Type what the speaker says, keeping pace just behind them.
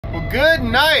Good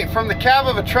night from the cab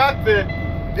of a truck that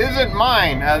isn't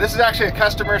mine. This is actually a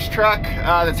customer's truck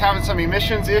that's having some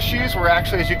emissions issues. We're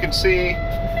actually, as you can see,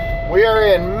 we are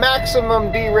in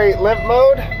maximum D-rate limp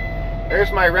mode.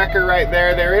 There's my wrecker right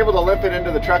there. They were able to limp it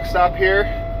into the truck stop here,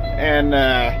 and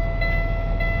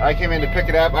I came in to pick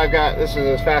it up. This is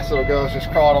as fast as it'll go, it's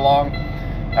just crawling along.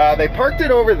 They parked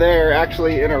it over there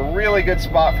actually in a really good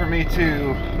spot for me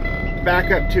to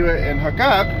back up to it and hook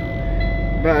up,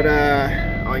 but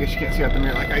oh, I guess you can't see out the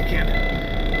mirror like I can.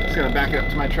 Just gonna back it up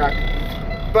to my truck.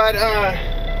 But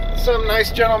some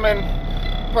nice gentleman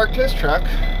parked his truck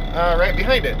right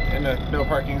behind it in the no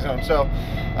parking zone. So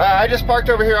I just parked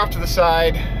over here off to the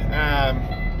side,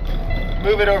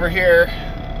 move it over here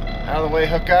out of the way,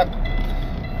 hook up.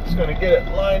 Just gonna get it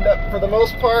lined up for the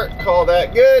most part, call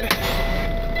that good.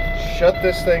 Shut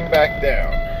this thing back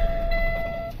down.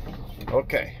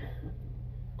 Okay,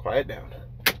 quiet down.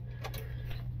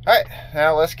 All right,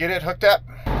 now let's get it hooked up.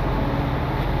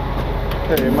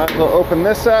 Okay, might as well open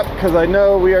this up because I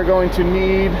know we are going to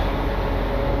need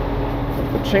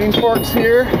the chain forks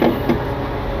here.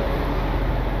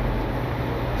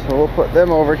 So we'll put them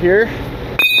over here.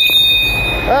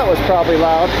 That was probably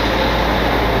loud.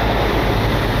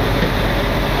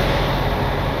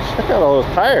 Check out all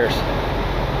those tires.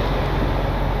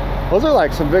 Those are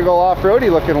like some big old off-roady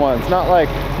looking ones, not like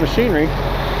machinery.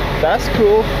 That's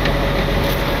cool.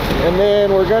 And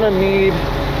then we're gonna need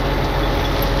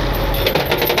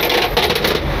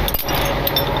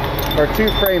our 2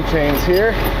 frame chains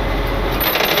here.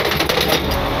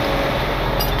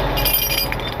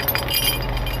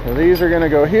 So these are gonna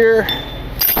go here.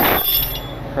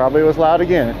 Probably was loud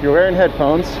again. If you're wearing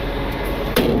headphones,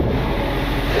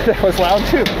 that was loud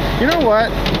too. You know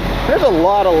what? There's a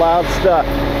lot of loud stuff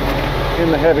in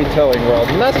the heavy towing world,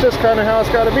 and that's just kind of how it's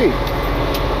got to be.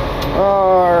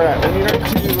 All right, we need our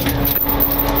 2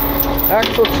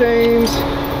 axle chains.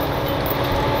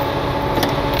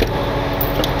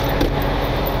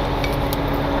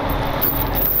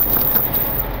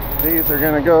 These are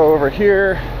going to go over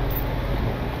here.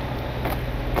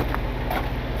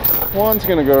 One's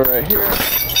going to go right here,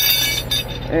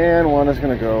 and one is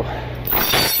going to go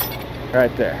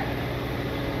right there.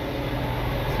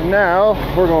 So now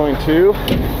we're going to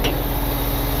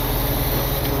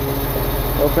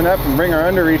open up and bring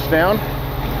our underreach down.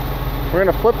 We're going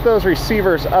to flip those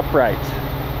receivers upright.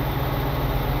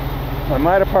 I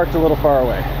might have parked a little far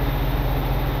away.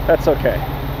 That's okay.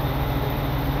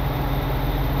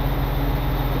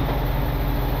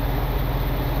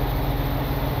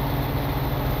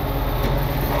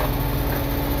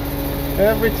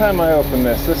 Every time I open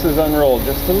this is unrolled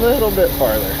just a little bit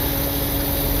farther.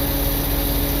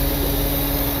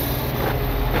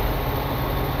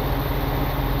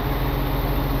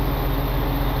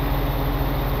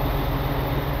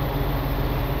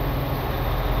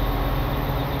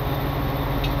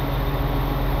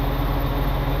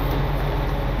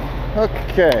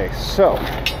 Okay, so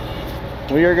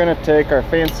we are going to take our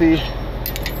fancy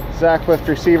Zacklift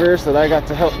receivers that I got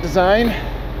to help design,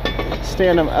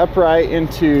 stand them upright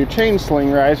into chain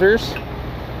sling risers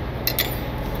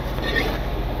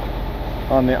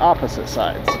on the opposite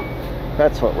sides.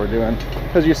 That's what we're doing.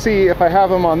 Because you see, if I have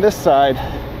them on this side,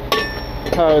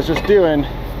 how I was just doing,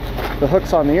 the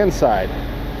hook's on the inside.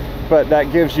 But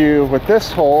that gives you, with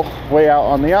this hole, way out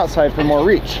on the outside for more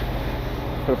reach.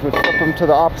 But if we flip them to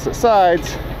the opposite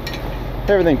sides,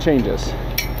 everything changes.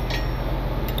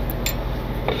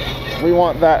 We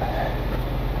want that,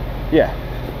 yeah.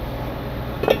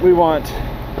 We want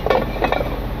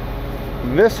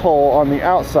this hole on the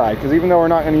outside, because even though we're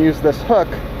not going to use this hook,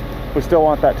 we still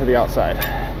want that to the outside.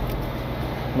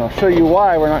 And I'll show you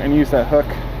why we're not going to use that hook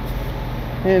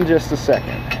in just a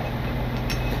second.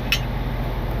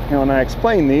 Now, when I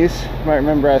explain these, you might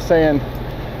remember I was saying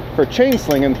for chain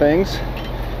slinging things,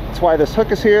 that's why this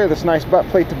hook is here, this nice butt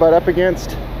plate to butt up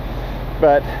against.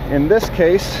 But in this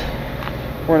case,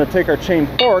 we're going to take our chain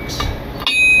forks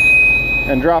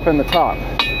and drop in the top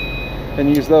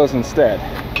and use those instead.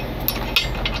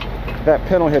 That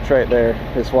pintle hitch right there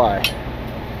is why.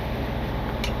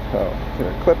 So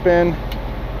get a clip in,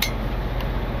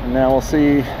 and now we'll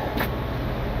see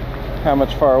how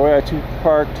much far away I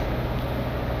parked.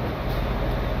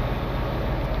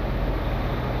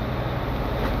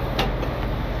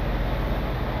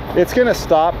 It's gonna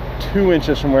stop 2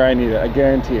 inches from where I need it, I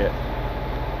guarantee it.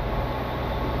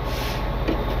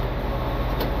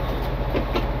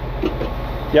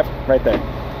 Yep, right there.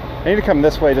 I need to come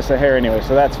this way just a hair anyway,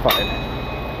 so that's fine.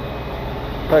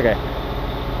 Okay.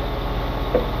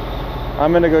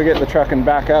 I'm gonna go get the truck and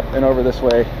back up and over this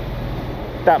way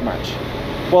that much.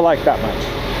 Well, like that much.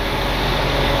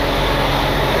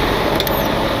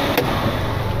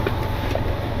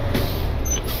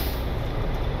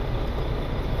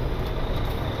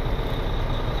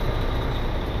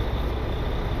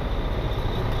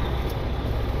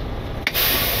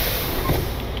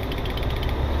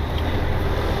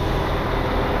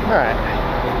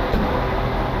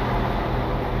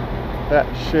 That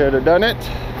should have done it.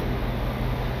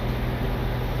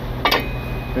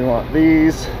 We want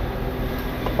these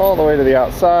all the way to the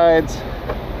outsides.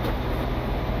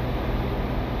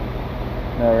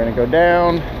 Now we're going to go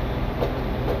down,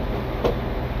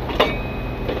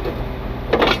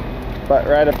 but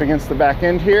right up against the back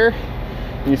end here.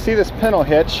 You see this pintle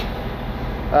hitch.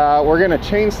 We're going to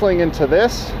chain sling into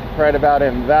this right about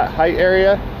in that height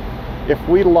area. If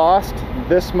we lost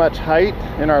this much height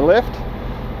in our lift,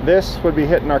 this would be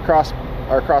hitting our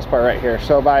crossbar right here.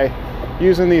 So by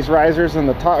using these risers in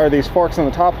the top, or these forks in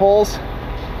the top holes,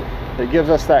 it gives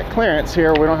us that clearance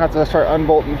here. We don't have to start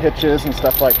unbolting hitches and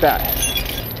stuff like that.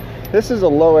 This is a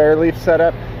low air leaf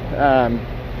setup.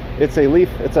 It's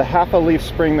a half a leaf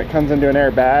spring that comes into an air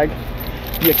bag.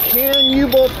 You can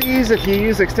U-bolt these if you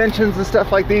use extensions and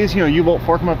stuff like these. You know, U-bolt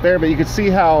fork them up there, but you can see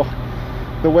how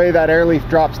the way that air leaf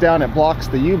drops down, it blocks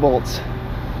the U-bolts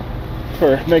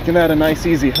for making that a nice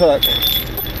easy hook.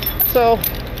 So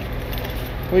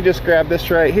we just grab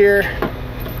this right here.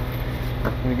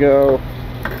 We go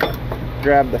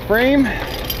grab the frame.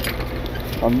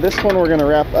 On this one, we're going to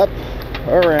wrap up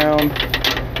around.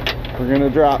 We're going to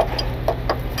drop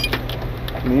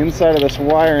the inside of this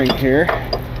wiring here,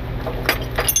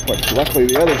 which luckily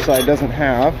the other side doesn't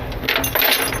have.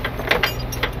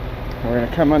 We're going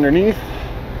to come underneath,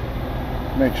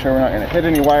 make sure we're not going to hit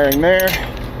any wiring there.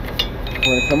 We're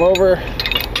going to come over,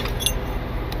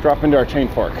 drop into our chain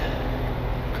fork.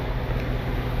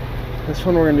 This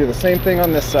one we're going to do the same thing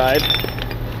on this side.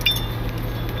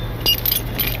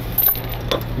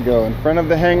 Go in front of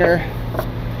the hanger,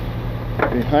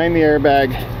 behind the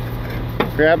airbag,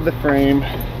 grab the frame,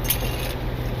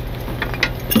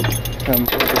 come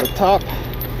over the top,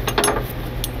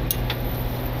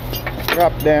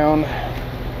 drop down,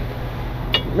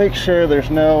 make sure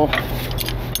there's no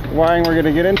wiring we're going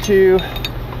to get into,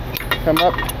 come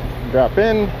up, drop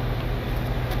in,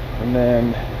 and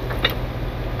then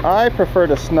I prefer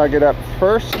to snug it up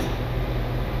first,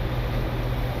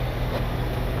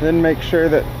 then make sure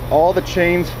that all the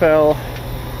chains fell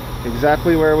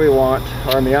exactly where we want,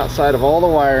 or on the outside of all the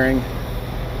wiring.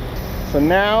 So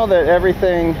now that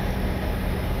everything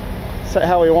set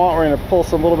how we want, we're going to pull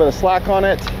some little bit of slack on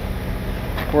it.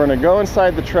 We're going to go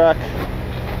inside the truck,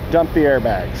 dump the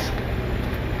airbags.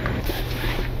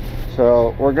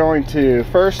 So we're going to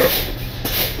first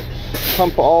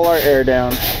pump all our air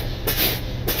down.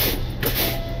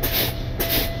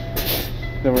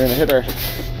 Then we're going to hit our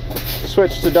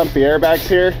switch to dump the airbags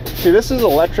here. See, this is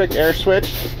electric air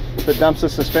switch that dumps the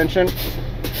suspension,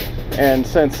 and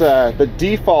since the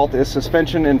default is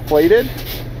suspension inflated,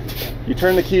 you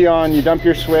turn the key on, you dump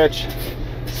your switch.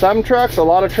 Some trucks, a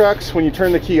lot of trucks, when you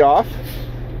turn the key off,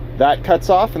 that cuts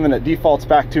off and then it defaults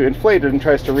back to inflated and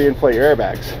tries to re-inflate your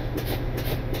airbags.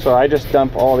 So I just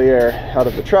dump all the air out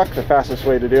of the truck. The fastest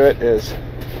way to do it is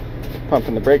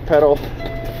pumping the brake pedal.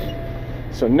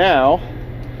 So now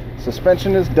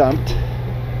suspension is dumped.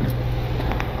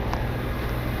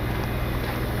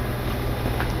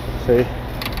 See,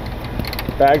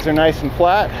 bags are nice and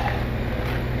flat.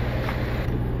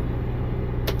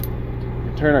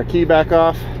 Turn our key back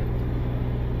off.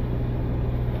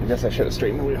 I guess I should have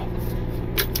straightened the wheel.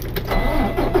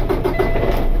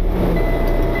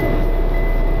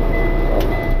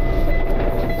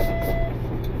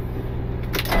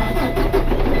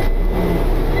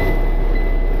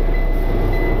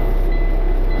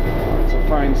 So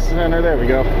find center, there we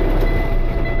go.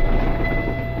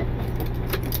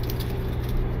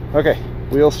 Okay,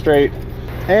 wheel straight,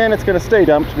 and it's going to stay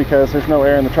dumped because there's no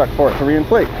air in the truck for it to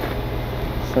reinflate.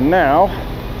 So now,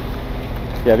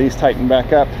 yeah, these tighten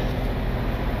back up.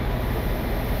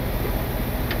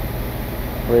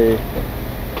 We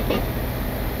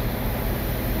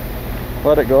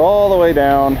let it go all the way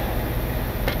down.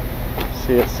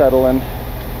 See it settling.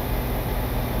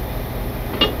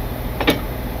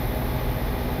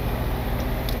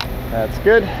 That's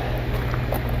good.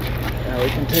 Now we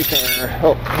can take our,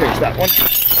 oh, here's that one.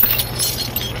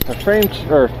 Our frame,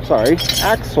 or sorry,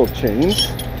 axle chains.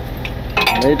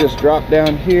 They just drop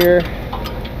down here.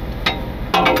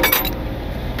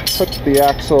 Hook the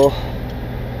axle.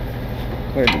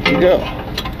 Where did you go?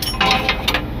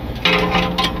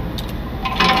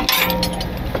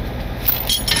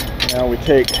 Now we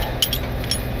take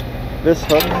this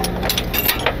hook,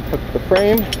 hook the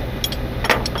frame.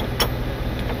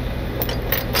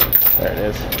 There it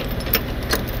is.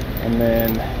 And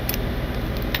then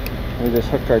we just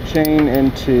hook our chain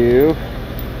into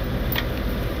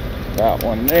that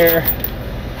one there.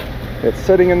 It's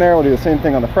sitting in there. We'll do the same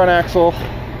thing on the front axle.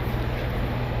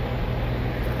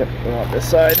 Yep, go on this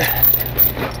side.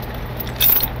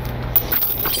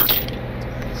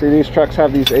 See, these trucks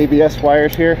have these ABS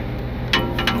wires here.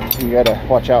 You gotta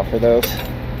watch out for those.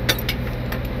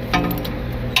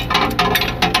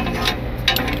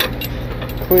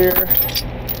 Clear.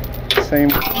 Same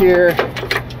here.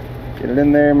 Get it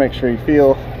in there, make sure you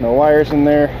feel no wires in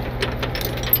there.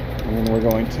 And then we're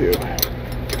going to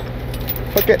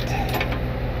hook it.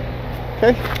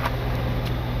 Okay. I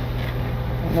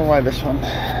don't know why this one.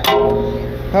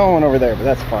 That one went over there, but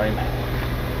that's fine.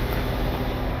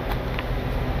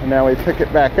 And now we pick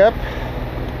it back up.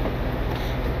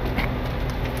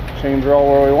 Chains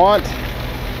roll where we want.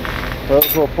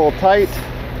 Those will pull tight.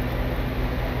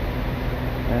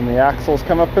 And the axles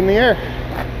come up in the air.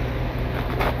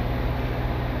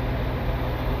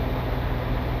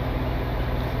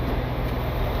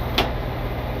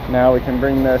 Now we can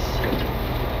bring this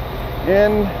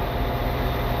in.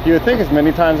 You would think as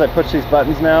many times I push these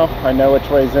buttons now, I know which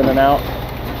way's in and out.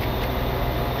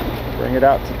 Bring it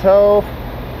out to tow.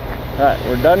 All right,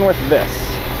 we're done with this.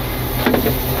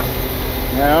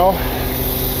 Now,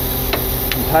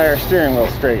 tie our steering wheel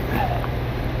straight.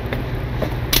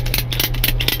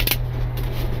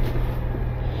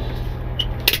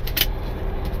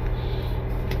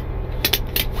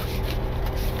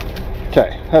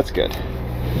 Okay, that's good.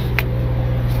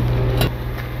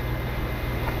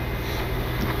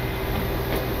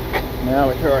 Now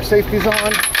we throw our safeties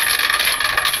on.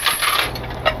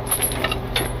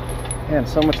 Man,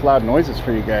 so much loud noises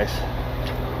for you guys.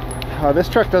 This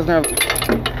truck doesn't have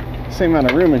the same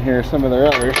amount of room in here as some of their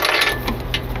others.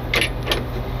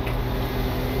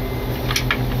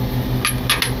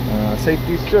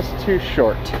 Safety's just too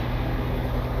short.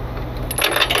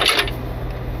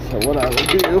 So what I will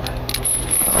do,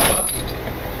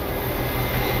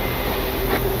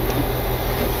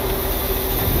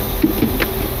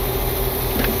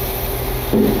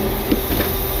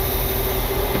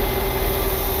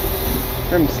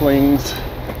 rim slings.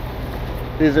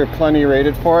 These are plenty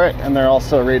rated for it, and they're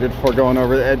also rated for going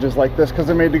over the edges like this because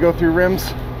they're made to go through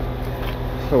rims.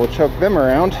 So we'll choke them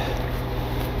around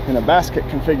in a basket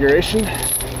configuration.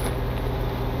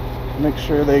 Make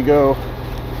sure they go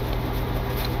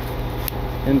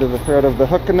into the thread of the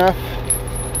hook enough.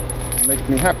 Make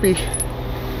me happy.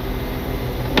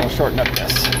 I'll shorten up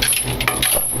this.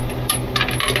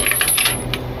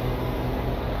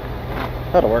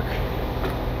 That'll work.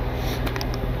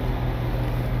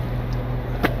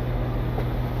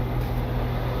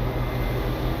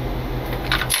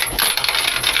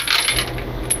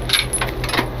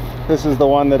 This is the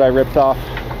one that I ripped off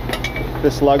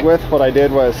this lug with. What I did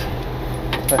was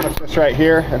I hooked this right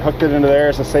here and hooked it into there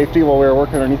as a safety while we were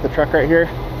working underneath the truck right here.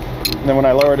 And then when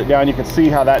I lowered it down, you can see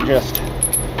how that just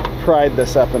pried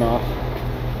this up and off.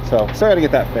 So sorry to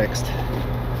get that fixed.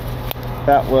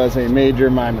 That was a major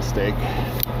my mistake.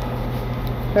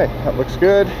 Okay, that looks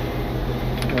good. A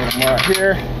little more out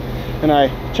here. And I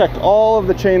checked all of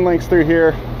the chain links through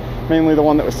here, mainly the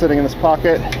one that was sitting in this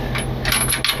pocket.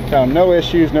 Found no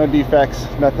issues, no defects,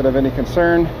 nothing of any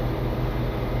concern.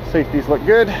 Safeties look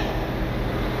good.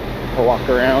 We'll walk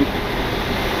around.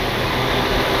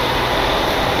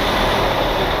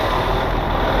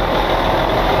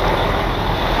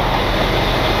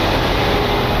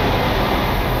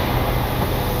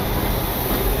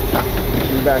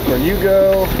 You back where you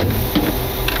go.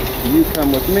 You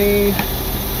come with me,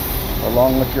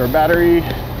 along with your battery.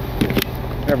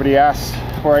 Everybody asks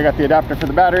where I got the adapter for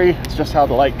the battery. It's just how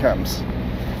the light comes.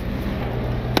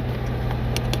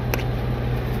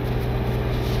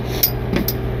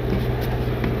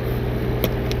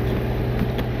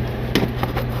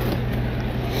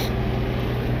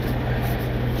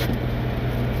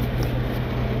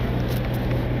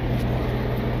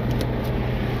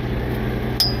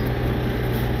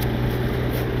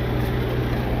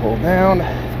 Pull down,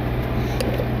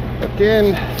 hook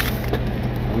in.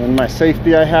 And then my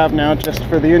safety I have now just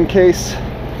for the in case.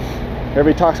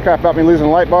 Everybody talks crap about me losing a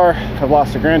light bar. I've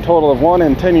lost a grand total of 1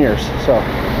 in 10 years. So,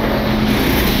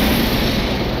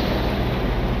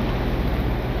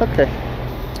 okay.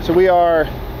 So we are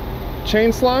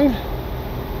chain slung,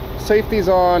 safeties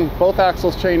on, both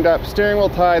axles chained up, steering wheel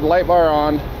tied, light bar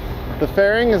on. The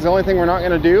fairing is the only thing we're not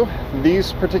going to do.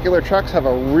 These particular trucks have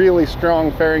a really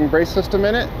strong fairing brace system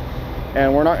in it,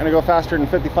 and we're not going to go faster than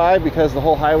 55 because the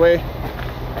whole highway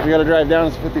we got to drive down.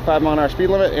 It's a 55 mile an hour speed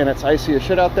limit, and it's icy as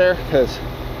shit out there because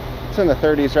it's in the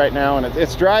 30s right now, and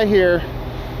it's dry here,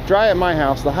 dry at my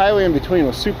house. The highway in between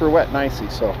was super wet and icy,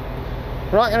 so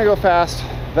we're not going to go fast.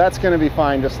 That's going to be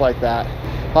fine just like that.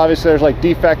 Obviously there's like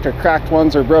defect or cracked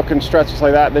ones or broken struts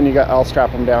like that, then I'll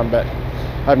strap them down, but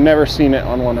I've never seen it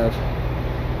on one of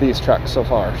these trucks so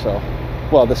far. So,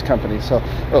 well, this company. So,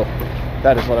 oh,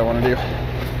 that is what I want to do.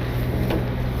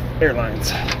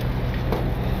 airlines.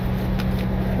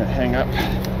 Gonna hang up.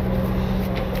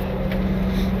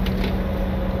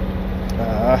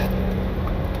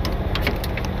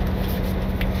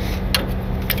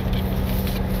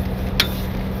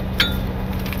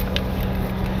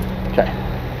 Okay.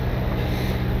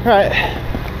 All right.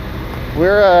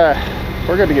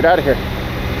 We're good to get out of here.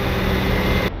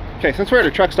 Okay, since we're at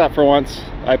a truck stop for once,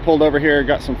 I pulled over here,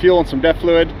 got some fuel and some DEF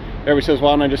fluid. Everybody says,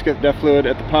 why don't I just get DEF fluid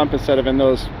at the pump instead of in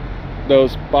those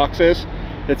boxes?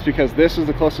 It's because this is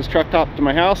the closest truck stop to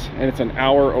my house and it's an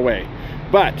hour away.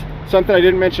 But something I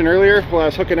didn't mention earlier while I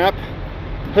was hooking up,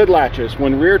 hood latches.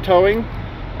 When rear towing,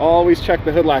 always check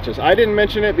the hood latches. I didn't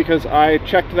mention it because I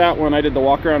checked that when I did the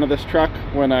walk around of this truck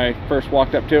when I first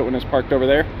walked up to it when it was parked over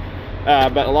there.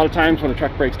 But a lot of times when a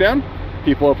truck breaks down,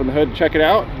 people open the hood and check it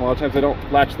out. A lot of times they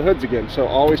don't latch the hoods again. So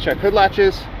always check hood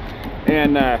latches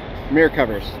and mirror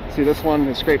covers. See, this one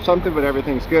has scraped something, but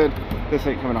everything's good. This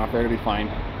ain't coming off there, it'll be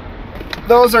fine.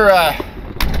 Those are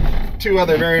two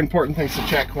other very important things to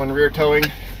check when rear towing.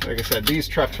 Like I said, these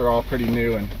trucks are all pretty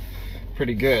new and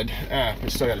pretty good. We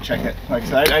still got to check it. Like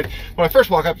I said, when I first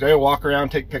walk up to it, I walk around,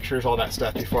 take pictures, all that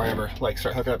stuff before I ever like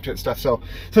start hooking up to it stuff. So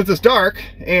since it's dark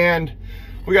and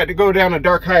we got to go down a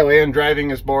dark highway and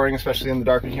driving is boring, especially in the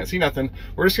dark, you can't see nothing.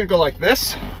 We're just gonna go like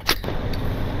this.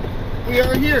 We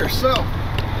are here, so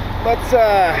let's go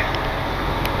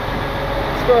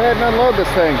ahead and unload this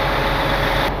thing.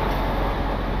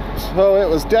 So it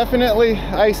was definitely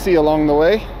icy along the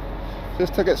way.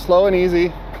 Just took it slow and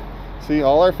easy. See,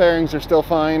 all our fairings are still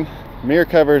fine. Mirror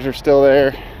covers are still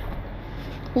there.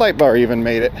 Light bar even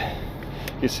made it.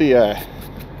 You see, yeah,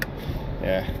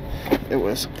 it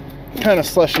was kind of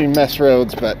slushy mess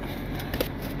roads, but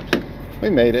we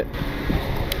made it.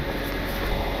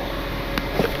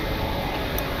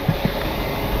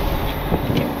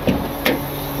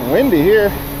 Windy here.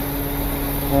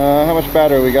 How much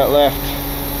battery we got left?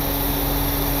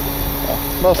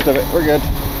 Oh, most of it. We're good.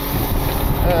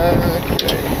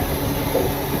 Okay.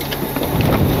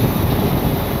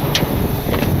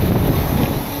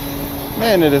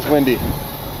 Man, it is windy.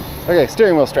 Okay,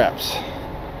 steering wheel straps.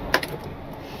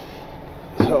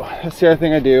 So that's the other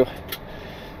thing I do.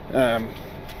 Come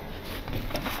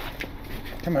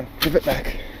on, give it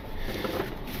back.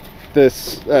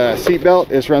 This seat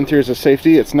belt is run through as a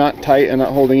safety. It's not tight and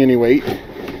not holding any weight,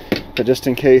 but just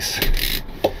in case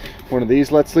one of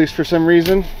these lets loose for some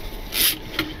reason,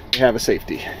 we have a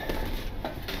safety.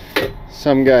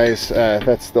 Some guys,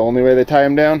 that's the only way they tie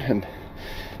them down, and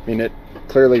I mean, it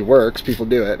clearly works. People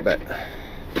do it, but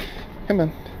come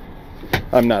on.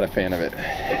 I'm not a fan of it.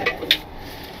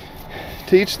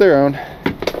 To each their own.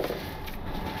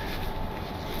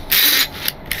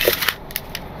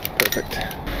 Perfect.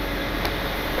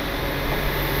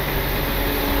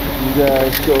 You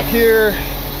guys go here.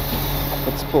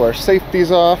 Let's pull our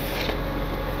safeties off.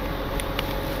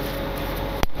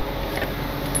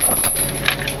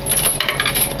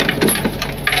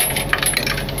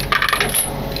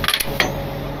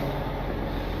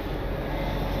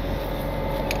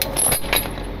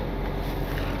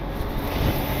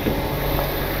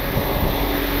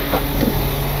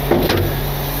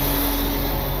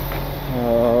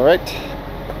 All right.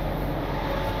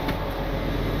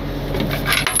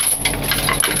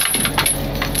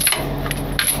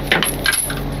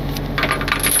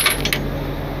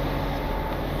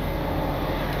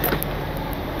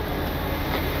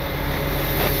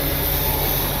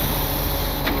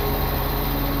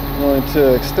 Going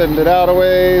to extend it out a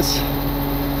ways.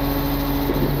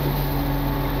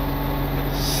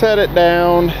 Set it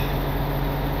down.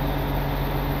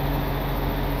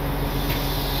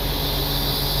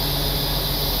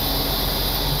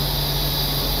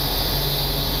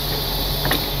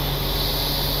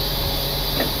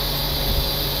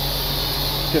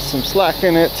 Get some slack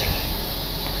in it.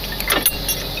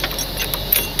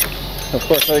 Of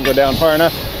course, I didn't go down far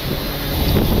enough.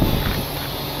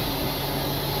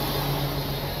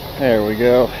 There we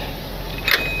go.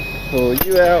 Pull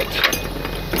you out.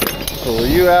 Pull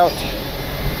you out.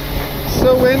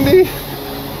 So windy.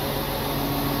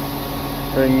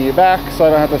 Bring you back so I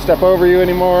don't have to step over you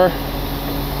anymore.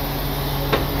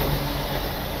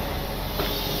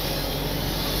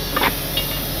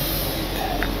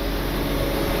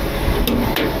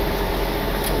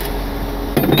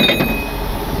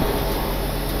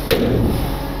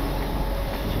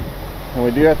 And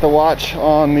we do have to watch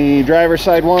on the driver's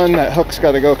side one. That hook's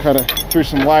got to go kind of through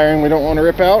some wiring we don't want to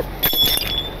rip out.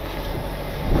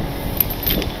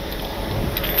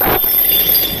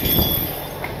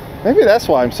 Maybe that's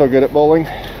why I'm so good at bowling.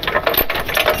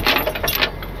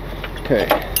 Okay.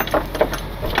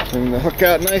 Bring the hook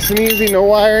out nice and easy, no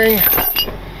wiring.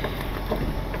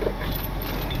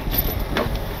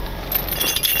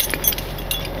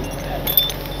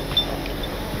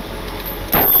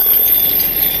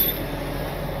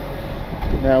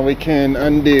 Now we can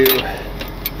undo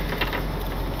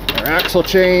our axle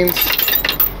chains.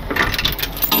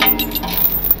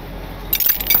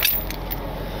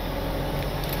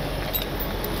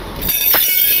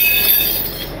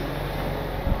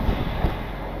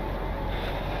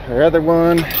 Our other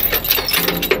one.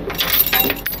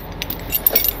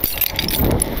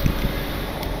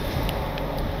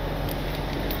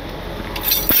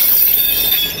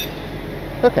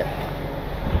 Okay,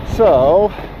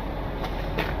 so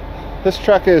this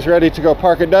truck is ready to go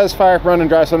park. It does fire up, run, and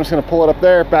drive, so I'm just going to pull it up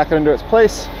there, back it into its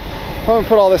place. I'm going to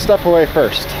put all this stuff away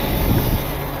first.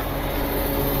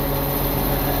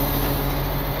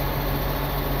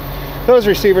 Those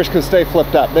receivers can stay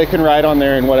flipped up. They can ride on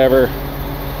there in whatever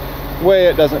way,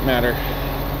 it doesn't matter.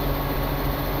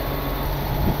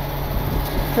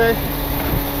 Okay,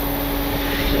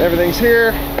 everything's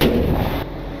here.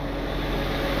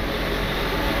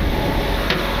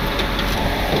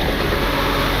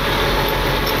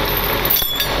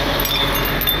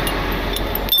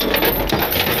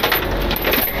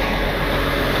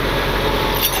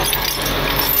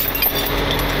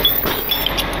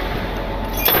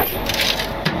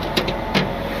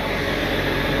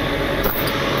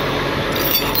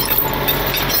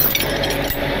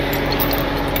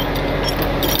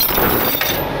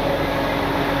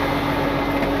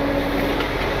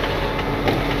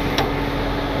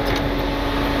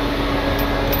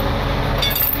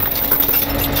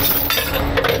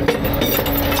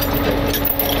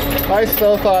 I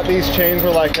so thought these chains were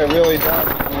like a really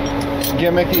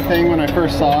gimmicky thing when I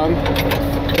first saw them.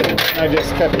 I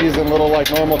just kept using little like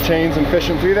normal chains and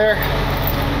fishing through there.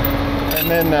 And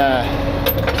then,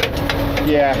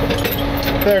 yeah,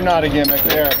 they're not a gimmick.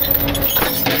 They're,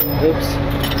 oops,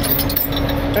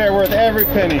 they're worth every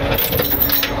penny.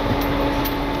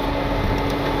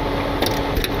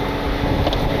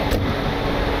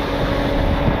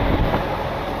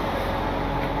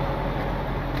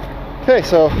 Okay,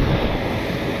 so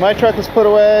my truck is put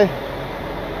away,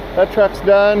 that truck's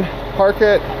done, park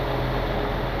it,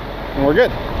 and we're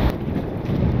good.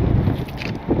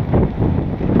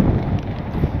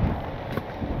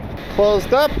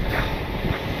 Closed up,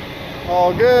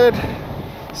 all good.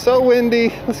 So windy,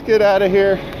 let's get out of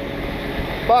here.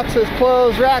 Boxes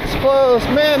closed, racks closed.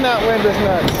 Man, that wind is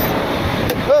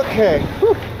nuts. Okay,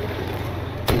 whew.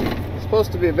 It's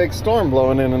supposed to be a big storm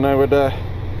blowing in, and I would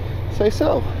say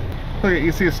so. Look,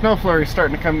 you see a snow flurry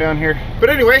starting to come down here.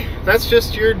 But anyway, that's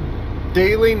just your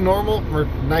daily, normal, or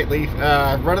nightly,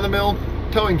 run-of-the-mill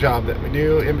towing job that we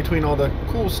do in between all the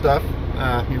cool stuff,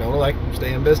 you know, like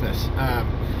stay in business.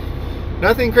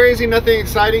 Nothing crazy, nothing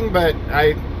exciting, but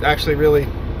I actually really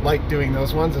like doing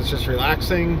those ones. It's just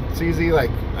relaxing, it's easy, like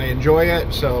I enjoy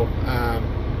it. So,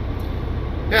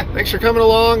 yeah, thanks for coming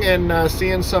along and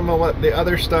seeing some of what the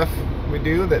other stuff we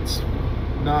do that's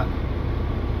not,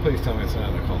 please tell me it's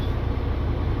another call.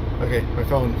 Okay, my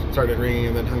phone started ringing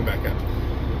and then hung back up.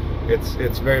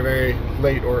 It's very, very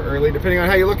late or early, depending on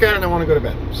how you look at it, and I want to go to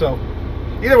bed. So,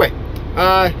 either way,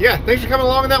 yeah, thanks for coming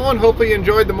along on that one. Hopefully you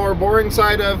enjoyed the more boring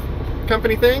side of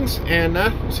company things, and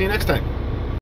we'll see you next time.